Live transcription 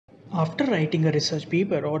After writing a research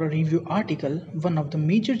paper or a review article, one of the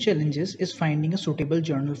major challenges is finding a suitable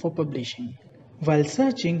journal for publishing. While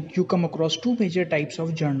searching, you come across two major types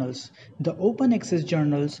of journals, the open access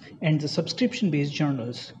journals and the subscription based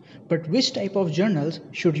journals. But which type of journals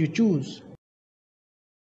should you choose?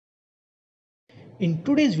 In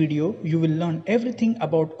today's video, you will learn everything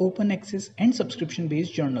about open access and subscription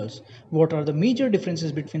based journals. What are the major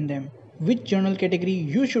differences between them? Which journal category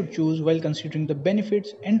you should choose while considering the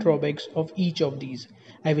benefits and drawbacks of each of these.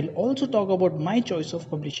 I will also talk about my choice of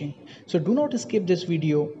publishing, so do not skip this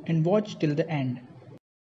video and watch till the end.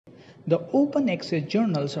 The open access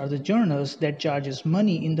journals are the journals that charges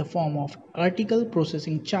money in the form of article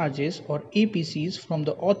processing charges or APCs from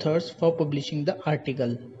the authors for publishing the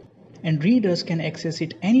article, and readers can access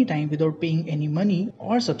it anytime without paying any money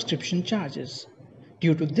or subscription charges.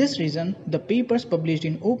 Due to this reason, the papers published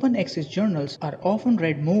in open access journals are often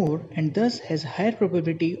read more and thus has higher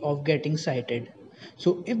probability of getting cited.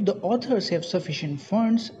 So if the authors have sufficient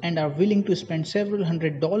funds and are willing to spend several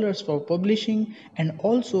 $100s for publishing and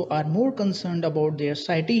also are more concerned about their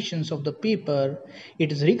citations of the paper,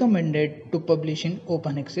 it is recommended to publish in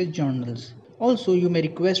open access journals. Also, you may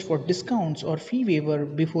request for discounts or fee waiver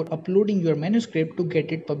before uploading your manuscript to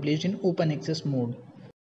get it published in open access mode.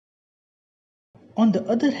 On the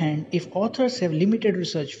other hand, if authors have limited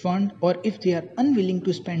research fund or if they are unwilling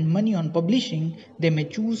to spend money on publishing, they may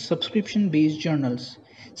choose subscription-based journals.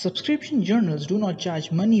 Subscription journals do not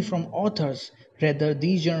charge money from authors. Rather,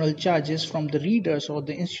 these journal charges from the readers or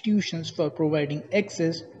the institutions for providing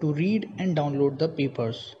access to read and download the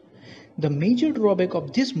papers. The major drawback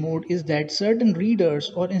of this mode is that certain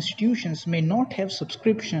readers or institutions may not have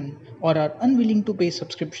subscription or are unwilling to pay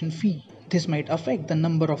subscription fee. This might affect the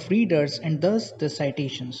number of readers and thus the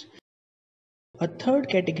citations. A third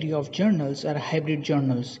category of journals are hybrid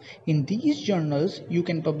journals. In these journals, you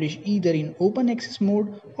can publish either in open access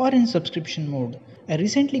mode or in subscription mode. I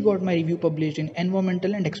recently got my review published in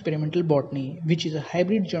Environmental and Experimental Botany, which is a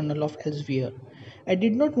hybrid journal of Elsevier. I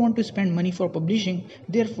did not want to spend money for publishing,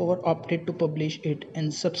 therefore opted to publish it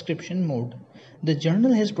in subscription mode. The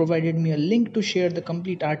journal has provided me a link to share the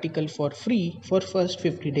complete article for free for first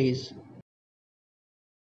 50 days.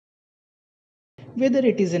 Whether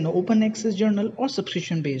it is an open access journal or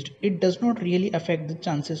subscription based, it does not really affect the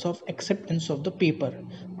chances of acceptance of the paper,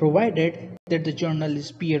 provided that the journal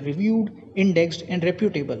is peer reviewed, indexed and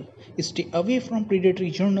reputable. Stay away from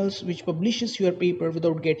predatory journals which publishes your paper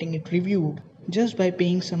without getting it reviewed just by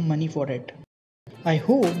paying some money for it. I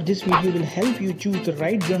hope this video will help you choose the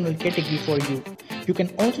right journal category for you. You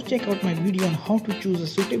can also check out my video on how to choose a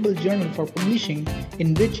suitable journal for publishing,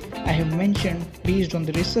 in which I have mentioned based on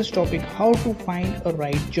the research topic how to find a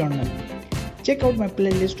right journal. Check out my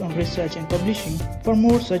playlist on research and publishing for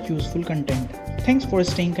more such useful content. Thanks for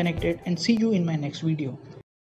staying connected and see you in my next video.